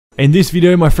In this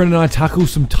video, my friend and I tackle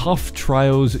some tough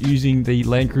trails using the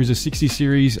Landcruiser 60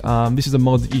 series. This is a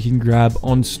mod that you can grab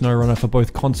on SnowRunner for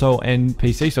both console and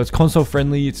PC. So it's console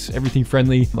friendly, it's everything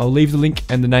friendly. I'll leave the link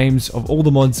and the names of all the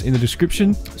mods in the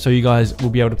description, so you guys will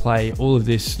be able to play all of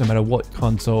this no matter what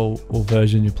console or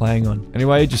version you're playing on.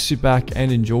 Anyway, just sit back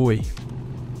and enjoy.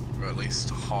 Or at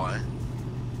least high.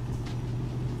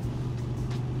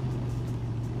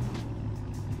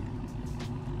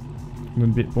 I'm a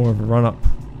bit more of a run up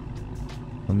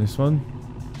on this one.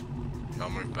 I'll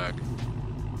move back.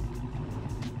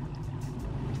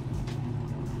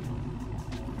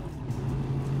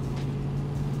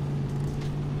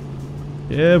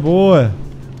 Yeah, boy.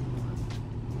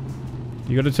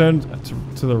 You got to turn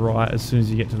to the right as soon as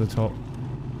you get to the top.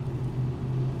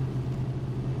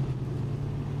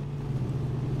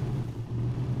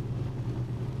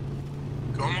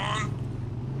 Come on.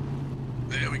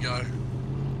 There we go.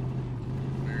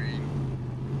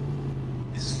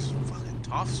 This is fucking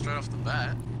tough straight off the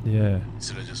bat. Yeah.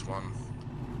 Instead of just one.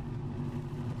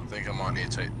 I think I might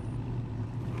need to take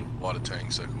a wider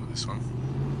turning circle with this one.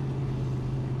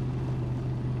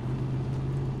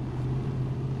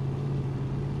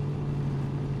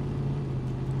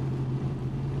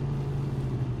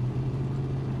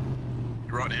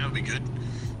 Right now would be good.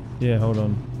 Yeah, hold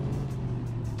on.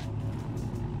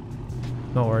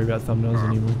 Not worry about thumbnails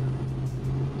anymore.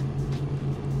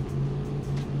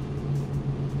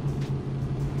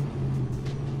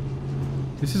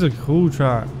 This is a cool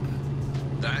track.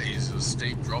 That is a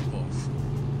steep drop off.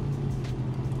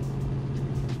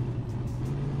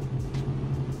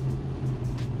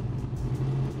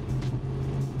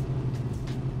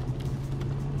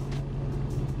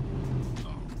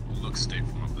 Oh, it looks steep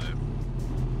from up there.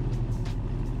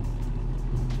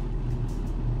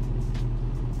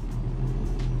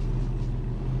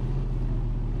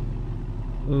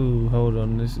 Ooh, hold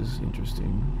on, this is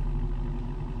interesting.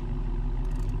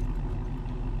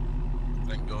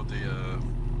 Thank God the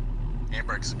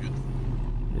handbrakes are good.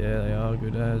 Yeah, they are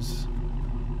good as.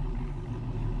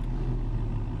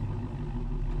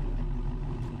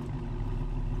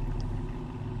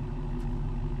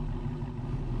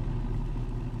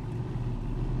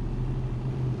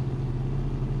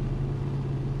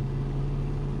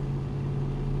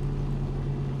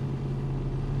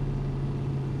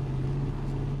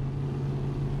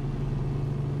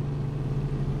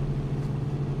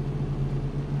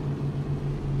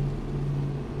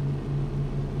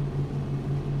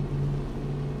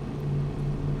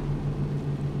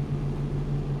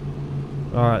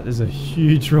 Alright, there's a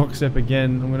huge rock step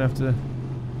again. I'm gonna have to...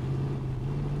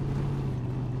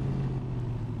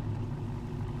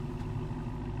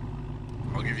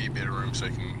 I'll give you a bit of room so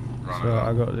you can run So it up.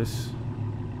 I got this.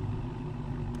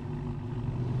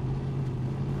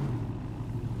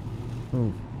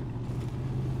 Ooh.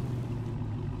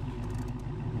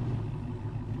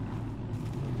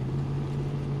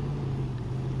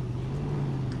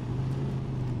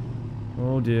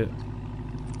 Oh dear.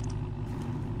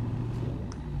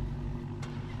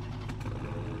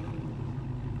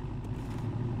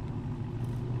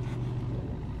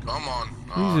 Come on.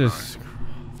 Oh, Jesus. no.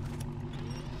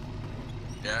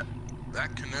 Yeah,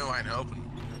 that canoe ain't helping.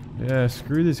 Yeah,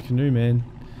 screw this canoe, man.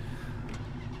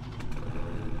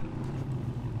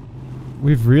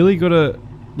 We've really got to...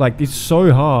 Like, it's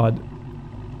so hard.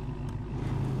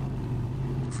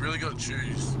 You've really got to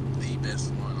choose the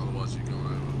best one, otherwise you're going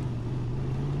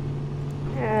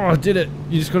over. Oh, I did it.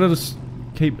 You just got to just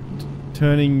keep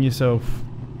turning yourself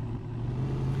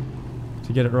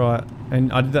to get it right.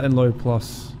 And I did that in low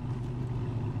plus.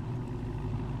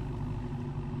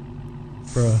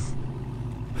 Bruh.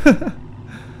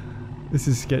 This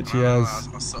is sketchy as.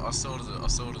 I sorted it.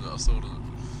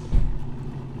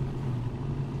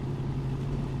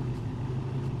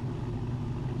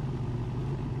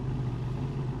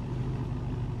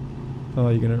 Oh,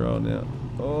 you're gonna roll now.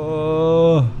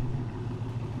 Oh.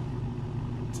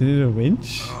 Do you need a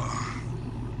winch?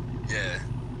 Yeah.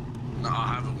 No,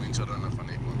 I have a winch. I don't know if I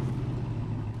need one.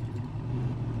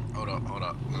 Hold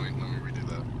up. Let me redo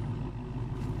that.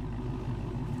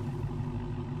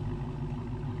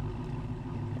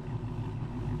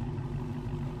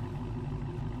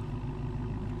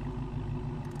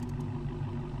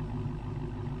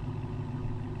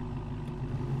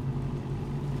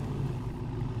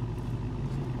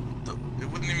 It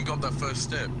wouldn't even got that first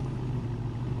step.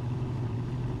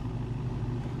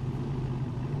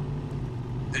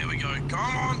 There we go.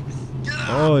 Come on. Get up.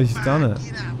 Oh, he's done it.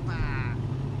 Get up.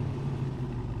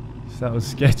 That was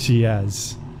sketchy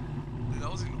as. Dude,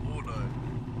 that was in auto.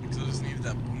 Because I just needed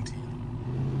that bounty.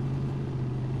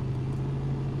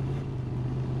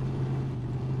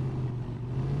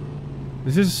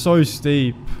 This is so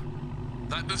steep.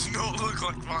 That does not look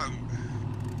like fun.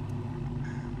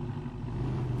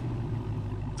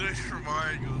 Dude, from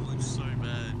my angle, it looks so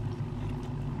bad.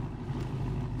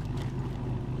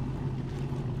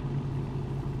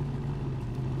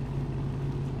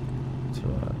 It's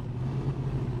alright.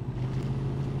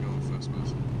 Go on first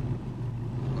person.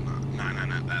 Oh,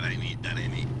 no, that ain't it, that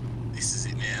ain't it. This is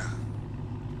it now.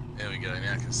 There we go,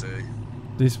 now I can see.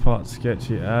 This part's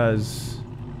sketchy as...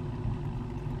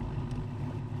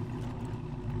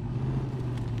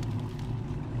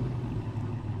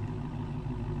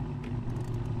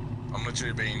 I'm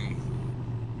literally being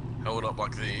held up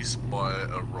like this by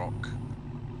a rock.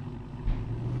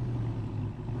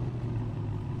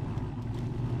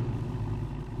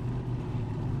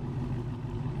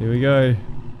 Here we go.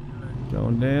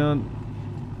 Going down.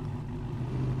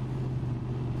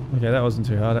 Okay, that wasn't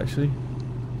too hard actually.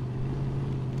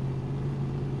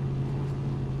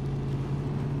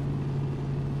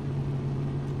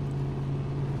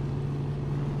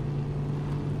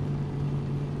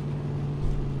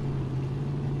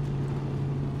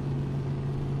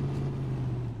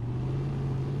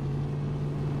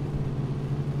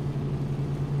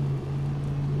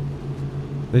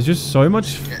 There's just so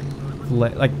much,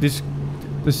 like this,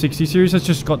 the 60 series has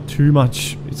just got too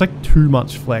much, it's like too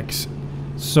much flex.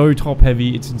 So top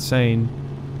heavy, it's insane.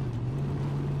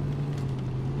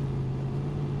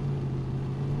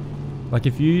 Like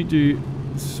if you do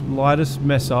slightest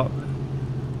mess up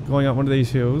going up one of these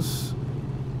hills,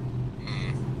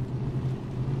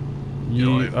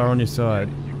 you are on your side.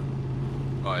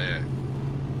 Oh yeah.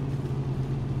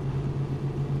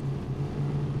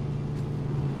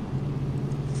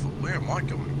 Where am I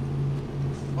going?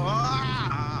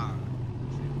 Ah!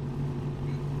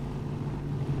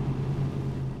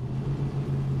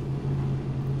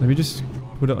 Let me just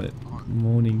put it on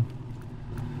morning.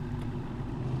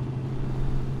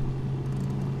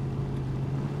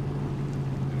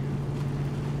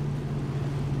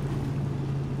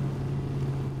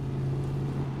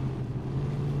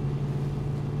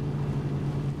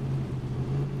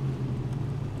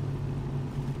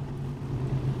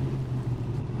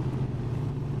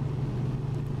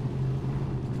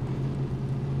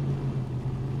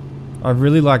 I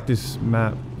really like this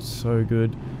map. It's so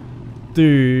good.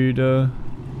 Dude, Don't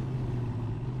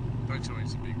tell me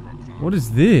it's a big rock farm. what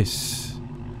is this?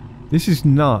 This is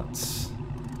nuts.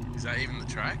 Is that even the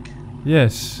track?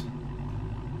 Yes.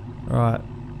 Alright.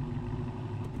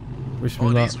 Wish me Oh,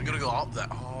 it luck. is. We gotta go up that.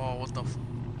 Oh, what the f...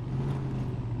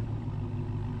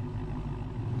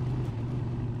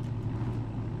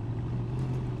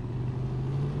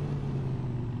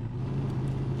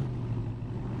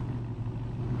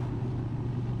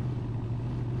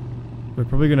 We're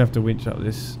probably gonna have to winch up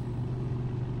this.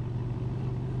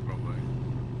 Probably.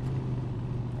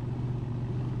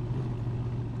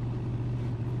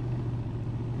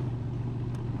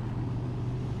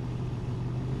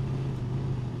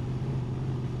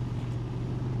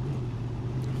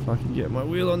 If I can get my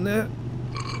wheel on there.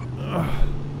 Ugh.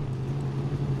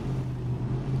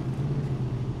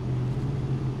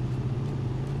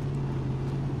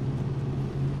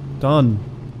 Done.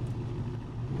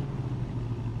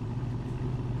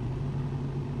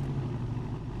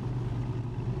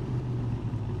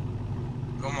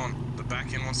 Come on. The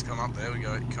back end wants to come up. There we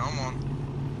go. Come on.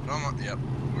 Come on. Yep.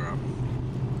 We're up.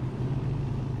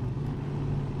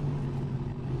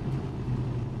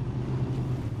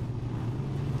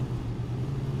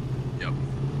 Yep.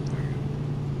 There we go.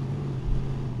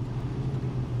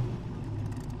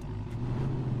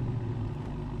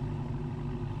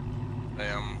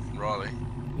 Hey, Riley.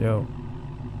 Yo.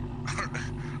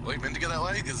 Are we meant to go that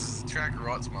way? Because there's a track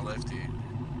right to my left here.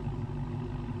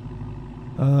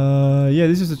 Yeah,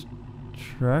 this is a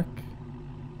track.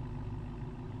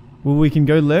 Well, we can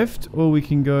go left or we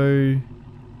can go...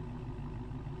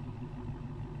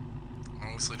 I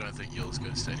honestly don't think yours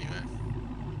goes to anywhere.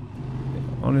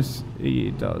 Honestly,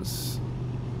 it does.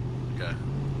 Okay.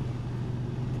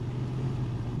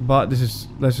 But this is...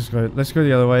 Let's just go. Let's go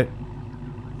the other way.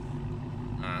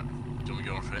 Alright. Do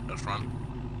you want me to go up front?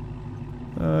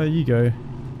 You go.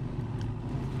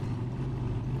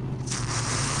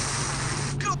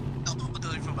 God, I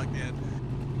don't feel like that.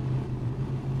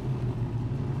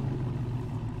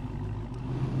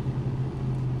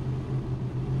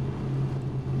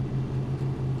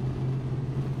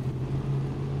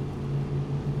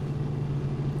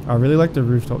 I really like the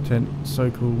rooftop tent.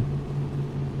 So cool.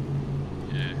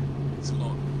 Yeah, it's a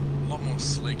lot more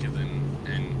sleeker than,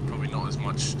 and probably not as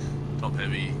much top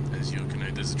heavy as your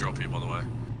canoe. There's a drop here, by the way.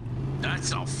 That's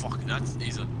that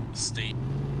is a steep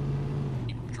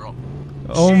drop.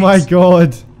 Oh my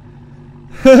god.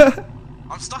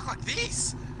 I'm stuck like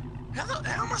this.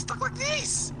 How am I stuck like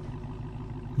this?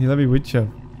 Yeah, let me with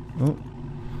you. Oh.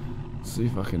 Let's see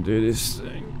if I can do this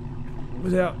thing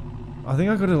without. I think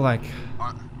I gotta like.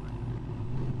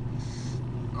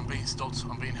 I'm being stopped.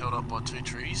 I'm being held up by 2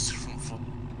 trees from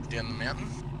down the mountain.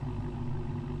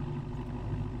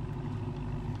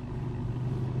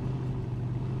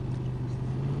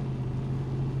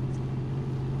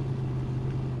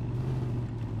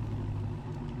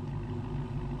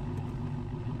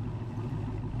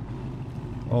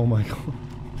 Oh my god.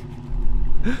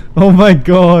 Oh my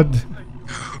god.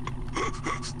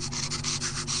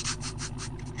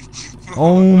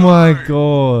 Oh my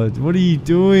god. What are you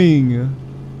doing?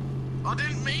 I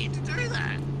didn't mean to do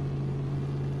that.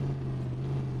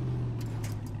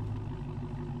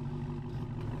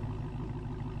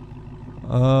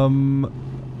 Well, I'm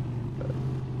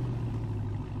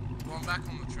back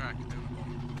on the track.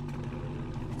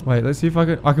 Wait, let's see if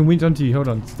I can winch onto you. Hold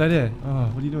on. Stay there. Oh,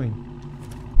 what are you doing?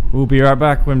 We'll be right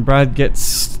back when Brad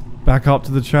gets back up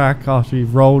to the track after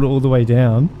we've rolled all the way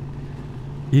down.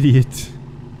 Idiot.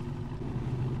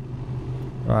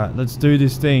 Alright, let's do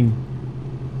this thing.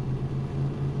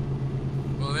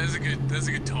 Well, there's a good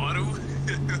title.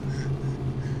 That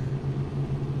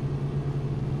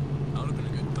would have been a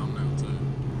good thumbnail too.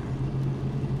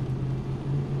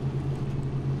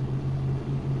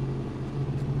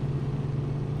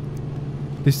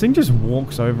 This thing just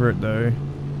walks over it though.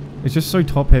 It's just so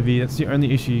top heavy. That's the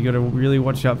only issue. You got to really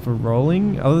watch out for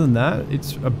rolling. Other than that,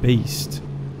 it's a beast.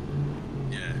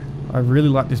 Yeah. I really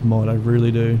like this mod. I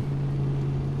really do.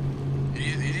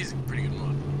 It is a pretty good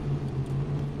mod.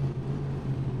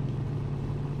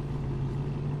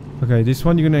 Okay, this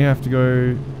one you're gonna have to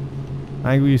go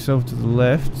angle yourself to the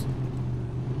left,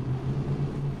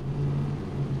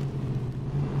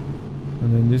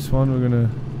 and then this one we're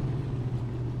gonna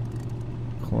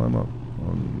climb up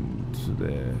onto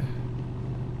there.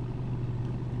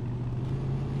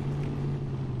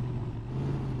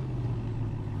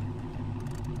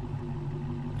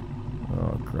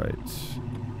 Oh, great.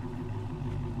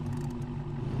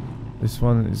 This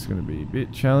one is going to be a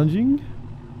bit challenging.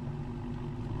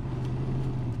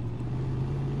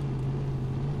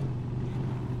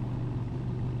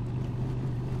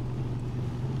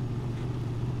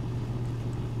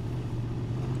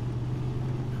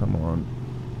 Come on.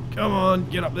 Come on,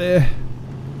 get up there.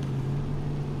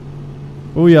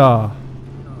 Booyah.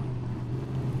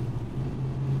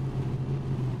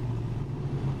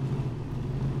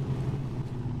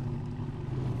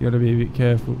 You gotta be a bit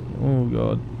careful. Oh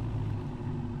god.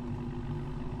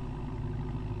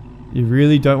 You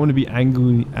really don't want to be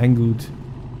angled.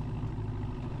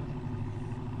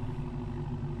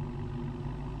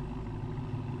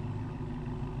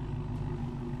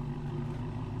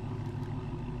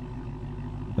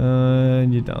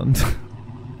 And you're done.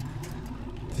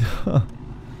 Do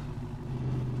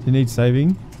you need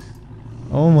saving?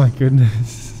 Oh my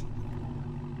goodness.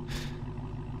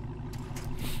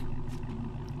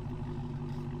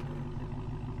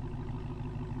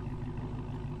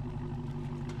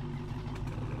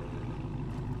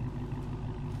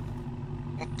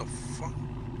 What the fuck?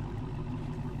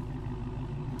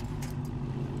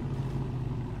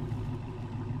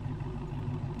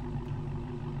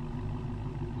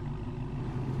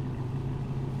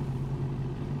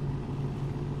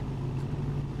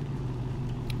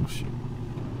 Oh shit.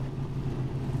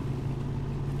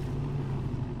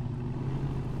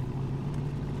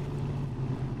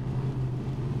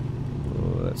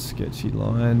 Oh, that's sketchy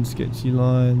line, sketchy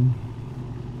line.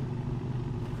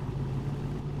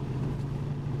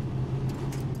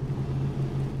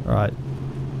 Alright.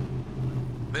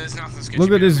 There's nothing sketchy.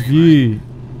 Look at this view.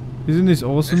 Isn't this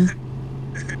awesome? That is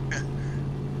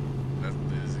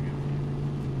a good view.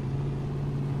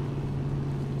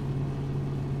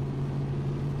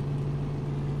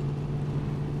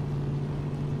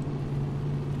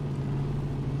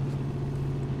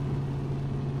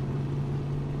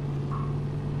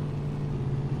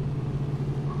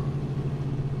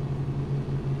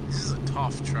 This is a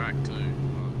tough track too.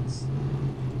 Oh, it's-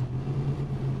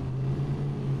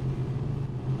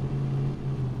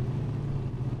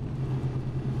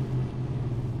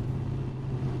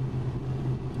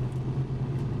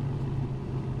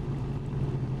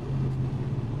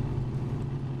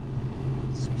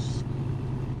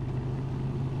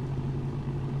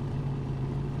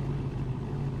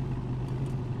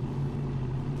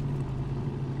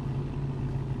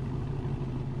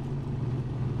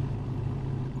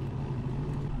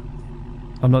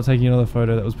 I'm not taking another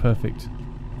photo, that was perfect.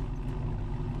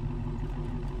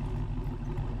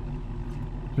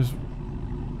 Just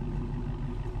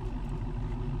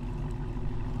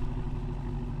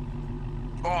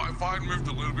Oh, if I had moved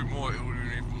a little bit more, it would have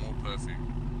been even more perfect.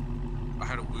 I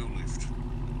had a wheel lift.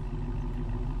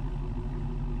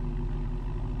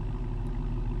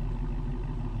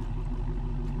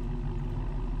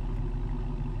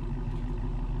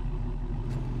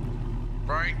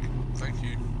 Brake, thank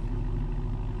you.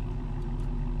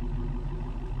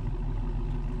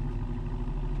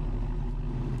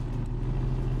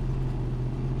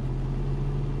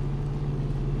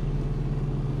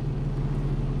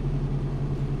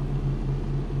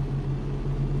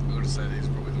 I gotta say, these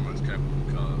are probably the most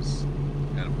capable cars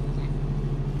out of all of them.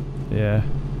 Yeah.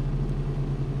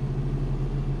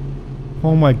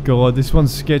 Oh my god, this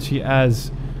one's sketchy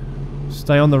as.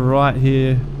 Stay on the right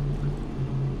here.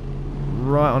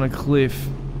 Right on a cliff.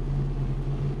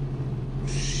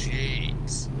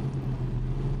 Jeez.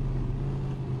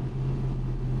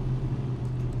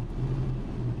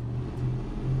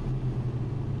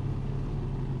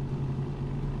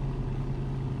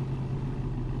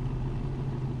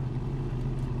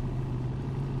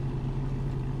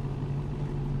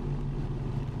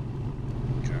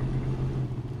 Okay.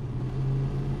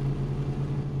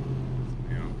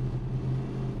 Yeah.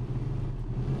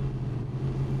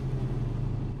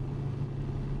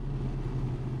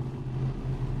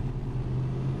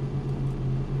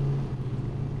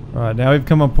 Alright, now we've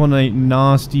come upon a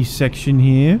nasty section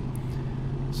here.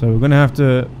 So we're going to have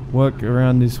to work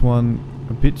around this one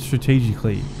a bit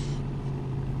strategically.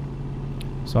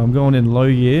 So I'm going in low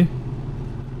gear.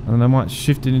 And then I might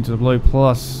shift it into the low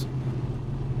plus.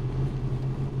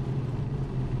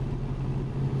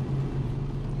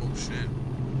 Oh shit.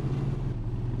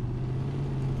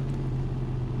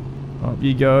 Up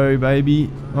you go, baby.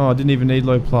 Oh, I didn't even need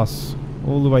low plus.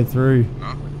 All the way through.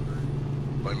 No.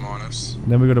 Low minus.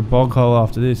 And then we got a bog hole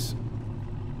after this.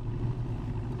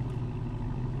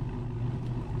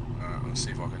 Let's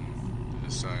see if I can do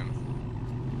the same.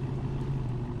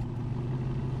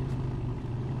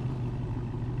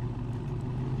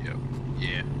 Yep.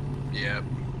 Yep. Yep.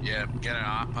 Yep. Get it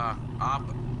up. Up. Oh,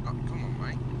 come on,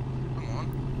 mate. Come on.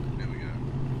 There we go.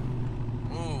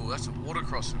 Oh, that's a water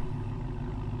crossing.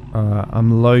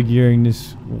 I'm low gearing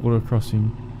this water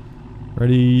crossing.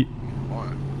 Ready? Why?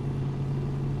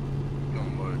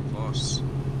 Going low plus.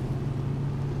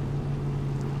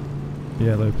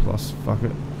 Yeah, low plus. Fuck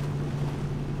it.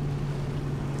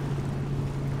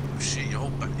 Shit, your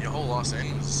whole last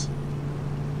end was.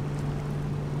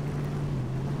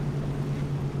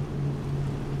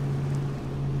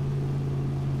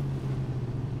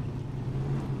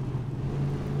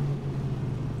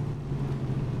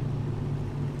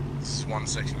 This one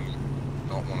section you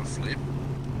not want to flip.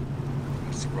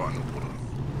 It's right in the water.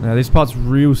 Now this part's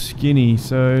real skinny,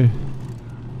 so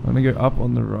I'm gonna go up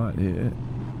on the right here.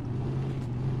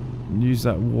 And use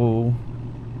that wall.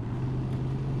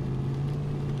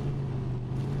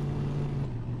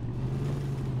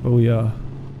 Oh yeah.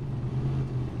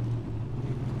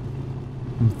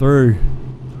 I'm through.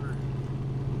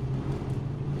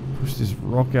 Push this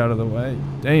rock out of the way.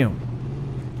 Damn.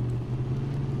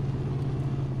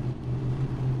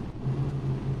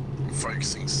 I'm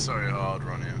focusing so hard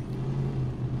right now.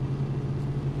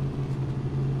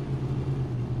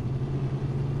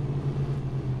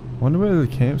 Wonder where the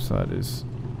campsite is.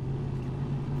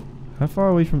 How far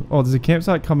are we from? Oh, there's a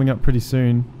campsite coming up pretty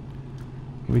soon.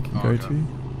 We can go to.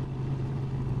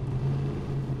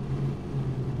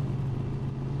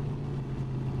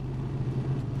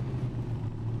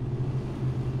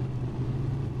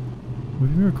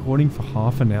 We've been recording for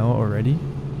half an hour already.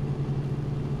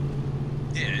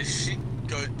 Yeah, shit.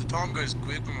 The time goes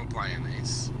quick when we're playing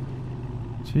these.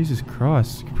 Jesus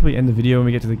Christ. We could probably end the video when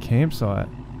we get to the campsite.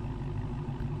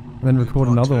 And then record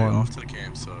Part another two one. after the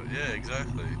campsite. Yeah,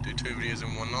 exactly. Do 2 videos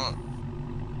in one night.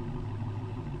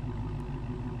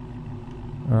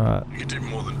 Alright. You could do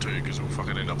more than 2 because we'll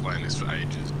fucking end up playing this for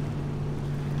ages.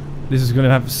 This is gonna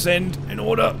have to send in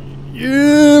order.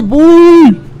 Yeah,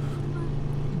 boy!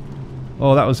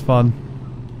 Oh, that was fun.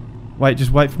 Wait,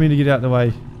 just wait for me to get out of the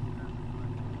way.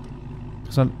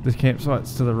 Because the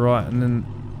campsite's to the right and then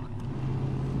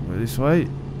go this way.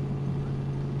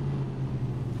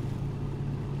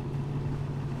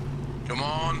 Come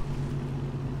on.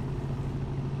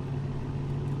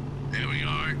 There we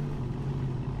go.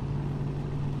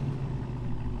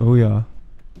 Oh yeah.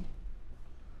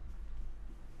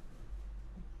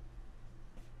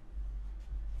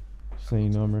 So you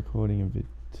know I'm recording a video.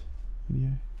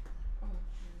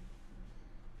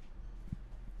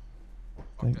 Fuck,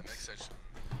 that Thanks. next section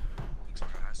looks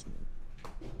like a hassle.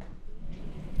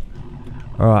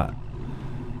 Alright.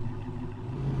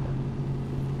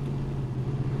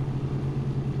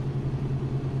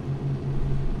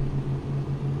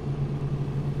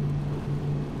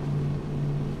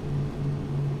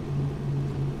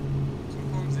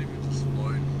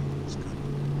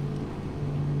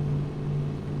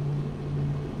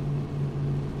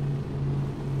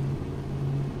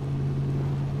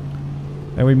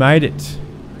 And we made it.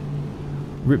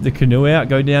 Rip the canoe out,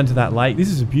 go down to that lake. This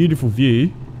is a beautiful view.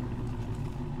 Do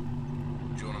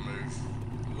you want to move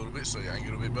a little bit so you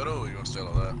angle a bit better, or you want to stay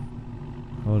like that?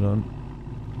 Hold on.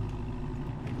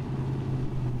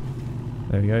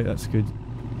 There we go, that's good.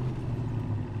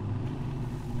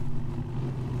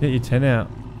 Get your 10 out.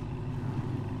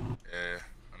 Yeah,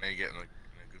 I need to get in a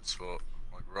good spot.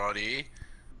 Like right here.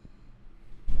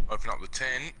 Open up the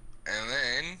tent, and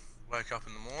then wake up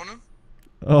in the morning.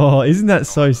 Oh, isn't that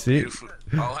so sick?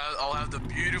 I'll have the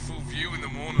beautiful view in the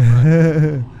morning,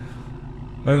 mate.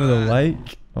 Over the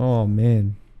lake. Oh,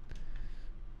 man.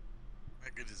 How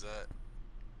good is that?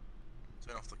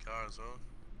 Turn off the car as well.